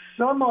connect to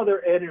some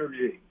other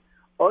energy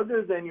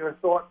other than your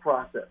thought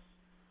process,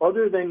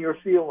 other than your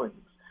feelings,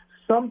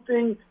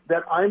 something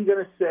that I'm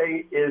going to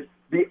say is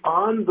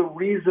beyond the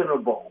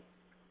reasonable,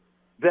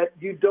 that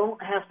you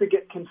don't have to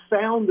get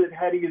confounded.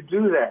 How do you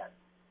do that?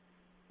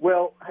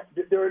 Well,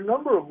 there are a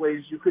number of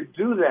ways you could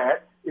do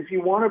that. If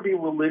you want to be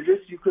religious,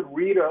 you could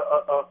read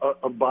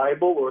a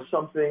Bible or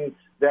something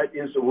that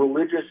is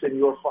religious in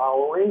your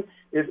following.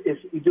 If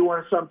you do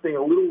want something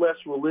a little less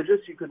religious,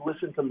 you could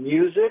listen to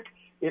music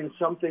in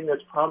something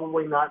that's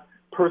probably not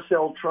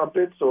Purcell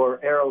trumpets or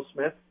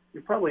Aerosmith.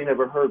 You've probably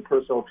never heard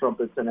Purcell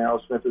trumpets and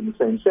Aerosmith in the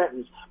same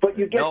sentence, but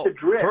you get the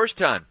drift. First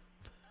time.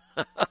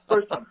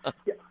 First time.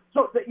 Yeah.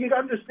 So you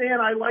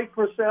understand, I like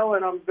Purcell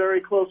and I'm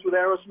very close with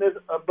Aerosmith,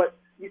 but,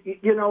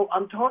 you know,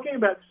 I'm talking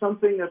about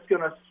something that's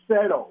going to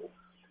settle.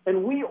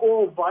 And we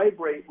all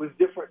vibrate with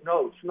different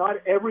notes. Not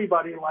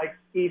everybody likes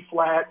E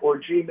flat or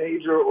G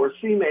major or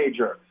C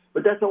major,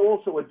 but that's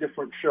also a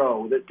different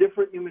show, that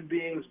different human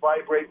beings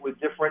vibrate with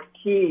different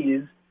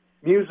keys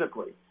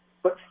musically.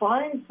 But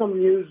find some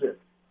music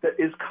that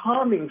is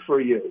calming for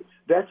you.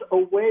 That's a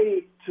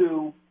way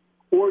to,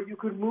 or you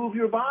could move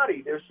your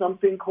body. There's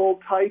something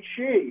called Tai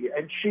Chi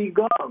and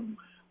Qigong,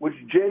 which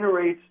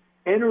generates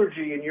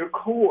energy in your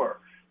core.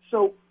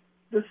 So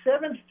the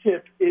seventh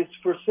tip is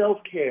for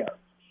self-care,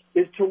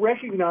 is to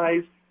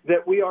recognize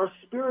that we are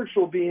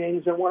spiritual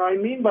beings. And what I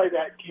mean by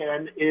that,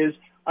 Ken, is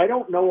I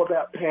don't know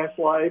about past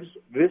lives.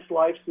 This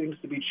life seems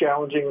to be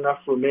challenging enough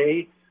for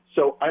me.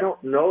 So I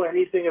don't know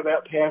anything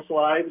about past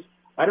lives.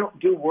 I don't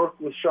do work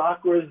with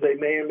chakras. They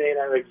may or may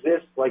not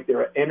exist, like there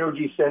are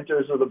energy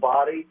centers of the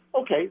body.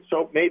 Okay,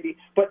 so maybe,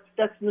 but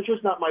that's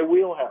just not my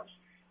wheelhouse.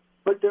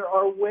 But there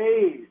are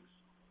ways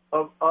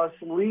of us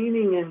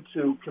leaning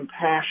into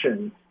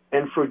compassion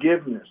and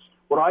forgiveness,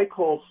 what I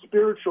call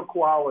spiritual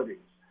qualities.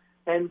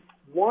 And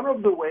one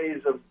of the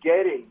ways of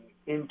getting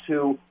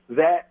into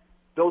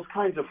those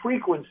kinds of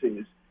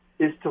frequencies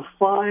is to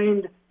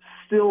find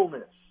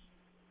stillness.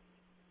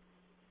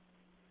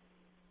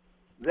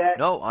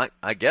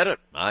 I get it.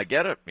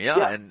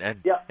 Yeah.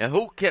 And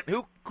who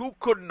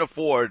couldn't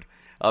afford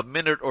a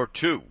minute or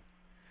two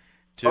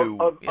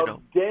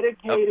to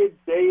dedicated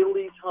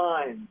daily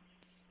time?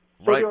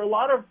 So there are a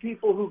lot of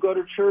people who go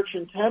to church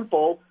and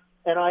temple,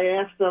 and I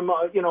ask them,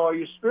 are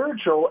you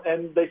spiritual?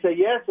 And they say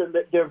yes, and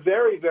they're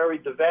very, very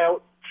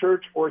devout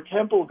church or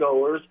temple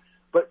goers.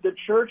 But the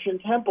church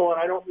and temple,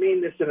 and I don't mean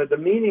this in a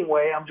demeaning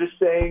way, I'm just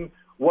saying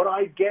what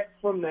I get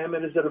from them,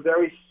 and is at a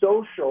very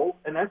social,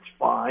 and that's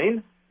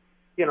fine.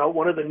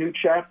 One of the new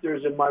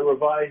chapters in my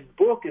revised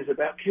book is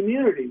about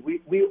community.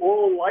 We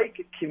all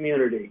like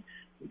community.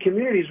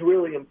 Community is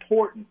really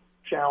important,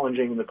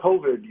 challenging the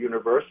COVID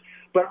universe.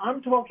 But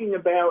I'm talking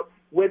about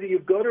whether you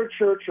go to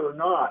church or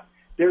not,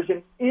 there's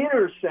an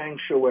inner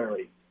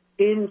sanctuary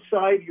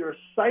inside your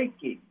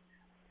psyche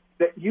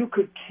that you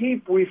could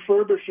keep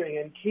refurbishing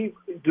and keep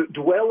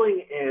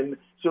dwelling in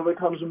so it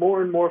becomes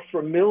more and more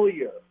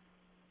familiar.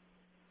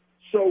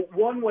 So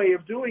one way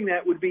of doing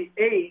that would be,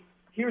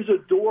 here's a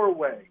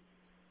doorway.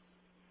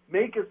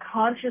 Make a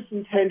conscious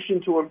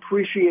intention to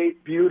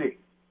appreciate beauty.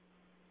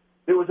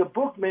 There was a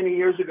book many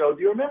years ago.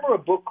 Do you remember a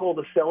book called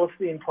The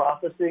Celestine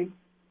Prophecy?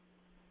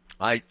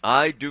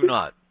 I do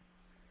not.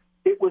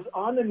 It was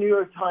on the New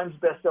York Times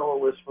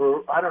bestseller list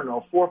for,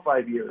 4 or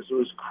 5 years. It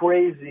was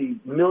crazy,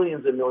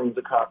 millions and millions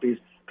of copies.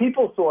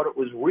 People thought it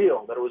was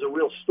real, that it was a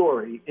real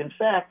story. In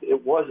fact,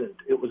 it wasn't.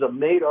 It was a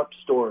made-up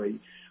story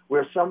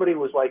where somebody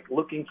was like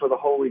looking for the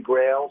Holy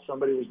Grail.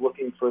 Somebody was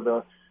looking for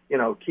the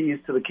keys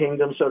to the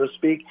kingdom, so to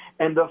speak.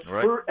 And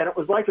and it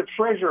was like a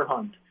treasure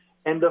hunt.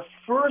 And the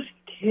first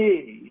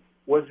key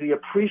was the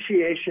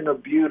appreciation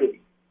of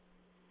beauty.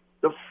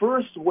 The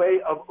first way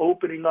of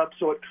opening up,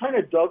 so it kind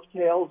of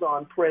dovetails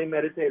on pray,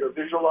 meditate, or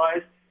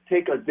visualize.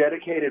 Take a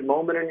dedicated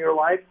moment in your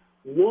life.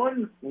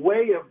 One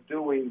way of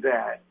doing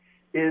that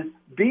is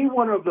be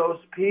one of those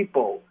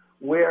people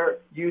where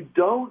you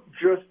don't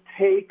just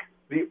take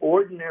the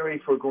ordinary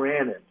for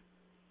granted.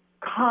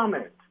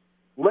 Comment.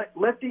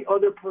 Let the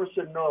other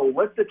person know.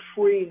 Let the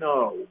tree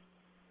know.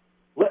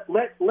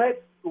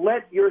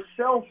 Let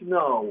yourself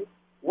know.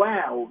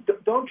 Wow.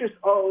 Don't just,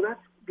 that's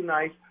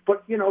nice.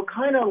 But,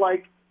 kind of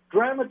like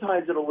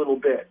dramatize it a little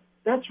bit.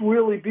 That's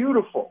really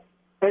beautiful.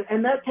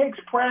 And that takes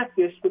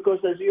practice because,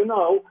 as you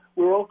know,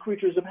 we're all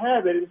creatures of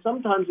habit. And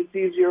sometimes it's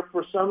easier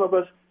for some of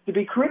us to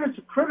be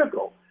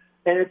critical.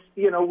 And it's,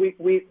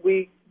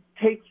 we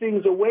take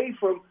things away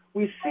from,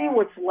 we see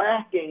what's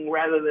lacking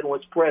rather than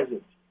what's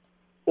present.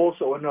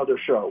 Also another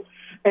show.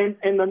 And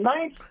the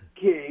ninth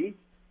key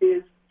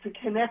is to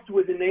connect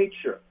with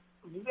nature.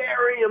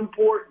 Very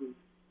important.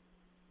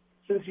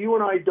 Since you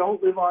and I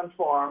don't live on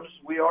farms,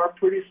 we are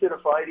pretty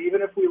citified,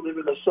 even if we live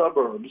in the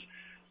suburbs.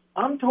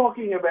 I'm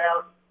talking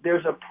about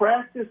there's a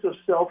practice of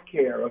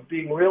self-care, of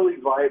being really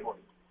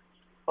vibrant,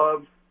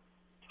 of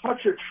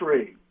touch a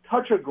tree,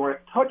 touch the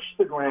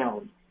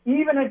ground.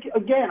 Even,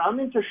 again,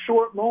 I'm into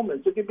short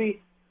moments. It could be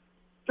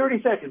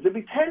 30 seconds. It could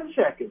be 10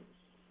 seconds.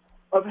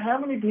 Of how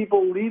many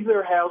people leave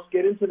their house,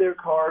 get into their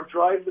car,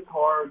 drive the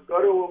car,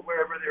 go to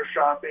wherever they're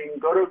shopping,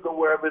 go to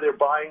wherever they're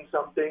buying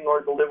something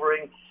or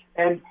delivering,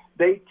 and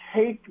they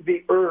take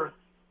the earth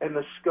and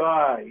the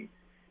sky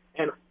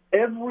and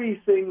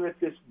everything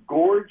that this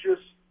gorgeous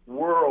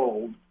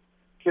world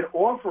can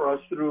offer us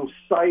through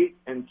sight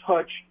and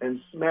touch and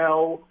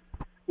smell.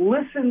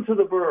 Listen to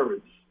the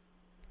birds.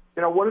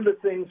 One of the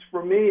things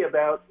for me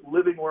about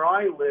living where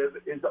I live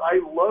is I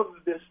love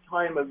this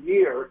time of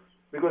year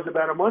because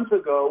about a month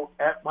ago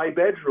at my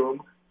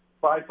bedroom,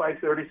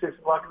 5:30, 6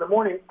 o'clock in the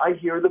morning, I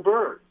hear the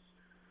birds.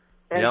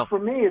 And for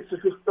me, it's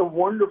just a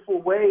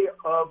wonderful way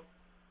of,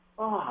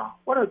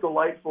 what a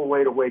delightful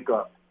way to wake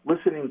up,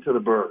 listening to the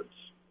birds.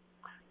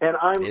 And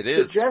I'm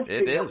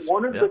suggesting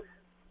that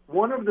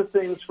one of the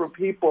things for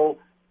people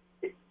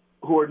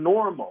who are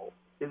normal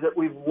is that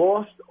we've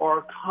lost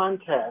our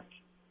contact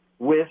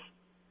with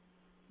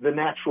the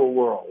natural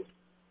world.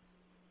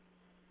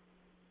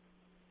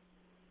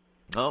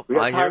 No, We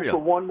got I time hear for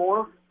you. one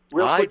more?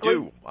 Real I quickly?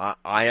 do.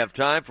 I have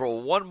time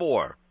for one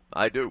more.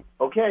 I do.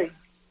 Okay,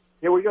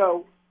 here we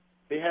go.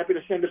 Be happy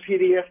to send a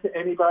PDF to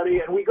anybody,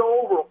 and we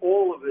go over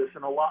all of this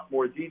in a lot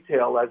more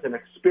detail as an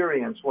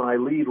experience when I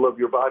lead Love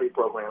Your Body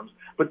programs.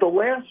 But the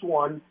last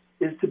one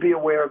is to be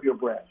aware of your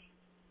breath.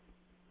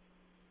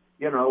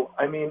 You know,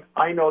 I mean,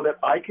 I know that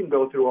I can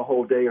go through a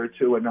whole day or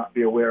two and not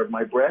be aware of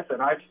my breath,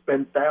 and I've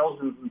spent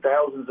thousands and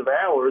thousands of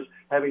hours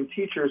having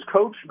teachers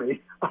coach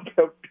me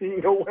about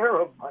being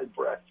aware of my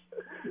breath.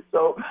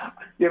 So,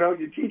 you know,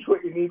 you teach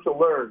what you need to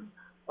learn.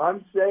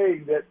 I'm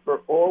saying that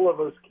for all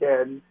of us,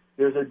 Ken,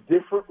 there's a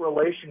different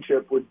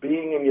relationship with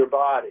being in your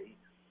body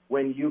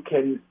when you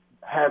can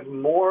have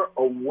more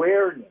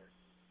awareness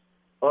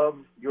of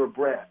your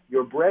breath.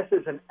 Your breath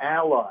is an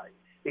ally.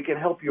 It can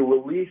help you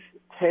release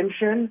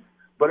tension,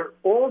 but it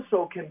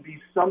also can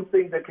be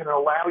something that can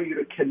allow you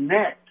to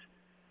connect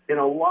in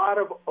a lot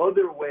of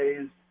other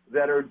ways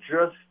that are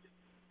just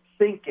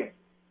thinking.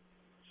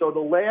 So the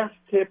last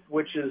tip,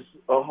 which is,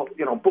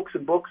 you know, books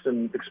and books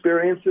and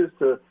experiences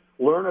to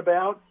learn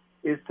about,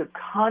 is to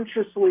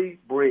consciously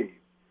breathe.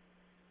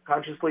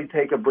 Consciously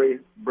take a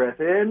breath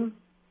in,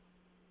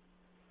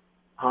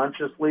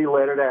 consciously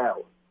let it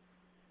out.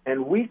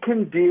 And we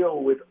can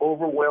deal with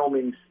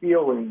overwhelming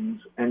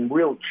feelings and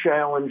real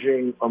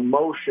challenging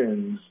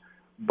emotions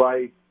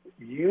by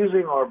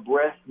using our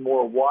breath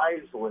more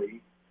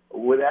wisely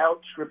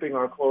without stripping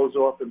our clothes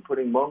off and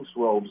putting monk's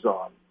robes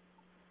on.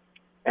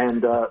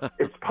 And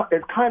it's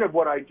kind of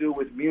what I do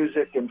with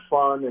music and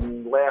fun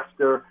and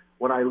laughter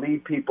when I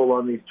lead people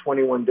on these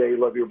 21-day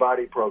Love Your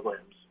Body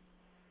programs.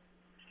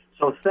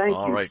 So thank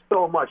you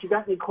so much. You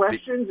got any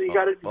questions? You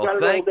got it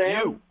all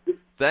down?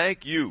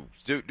 Thank you.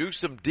 Do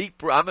some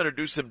deep. I'm going to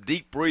do some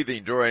deep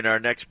breathing during our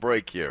next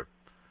break here.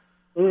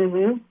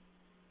 Mm-hmm.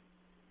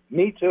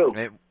 Me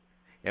too.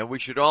 And we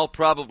should all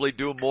probably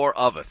do more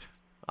of it.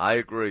 I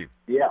agree.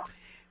 Yeah.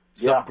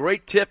 Some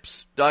great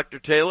tips, Dr.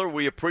 Taylor.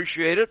 We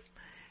appreciate it.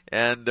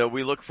 And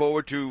we look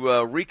forward to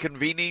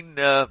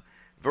reconvening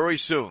very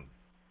soon.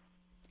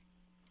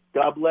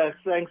 God bless.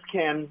 Thanks,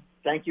 Ken.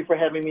 Thank you for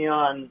having me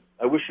on.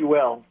 I wish you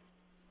well.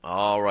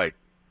 All right.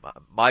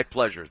 My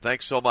pleasure.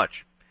 Thanks so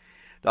much.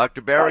 Dr.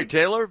 Barry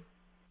Taylor,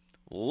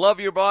 Love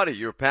Your Body,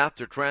 Your Path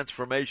to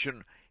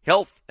Transformation,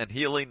 Health and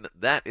Healing.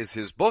 That is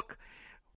his book.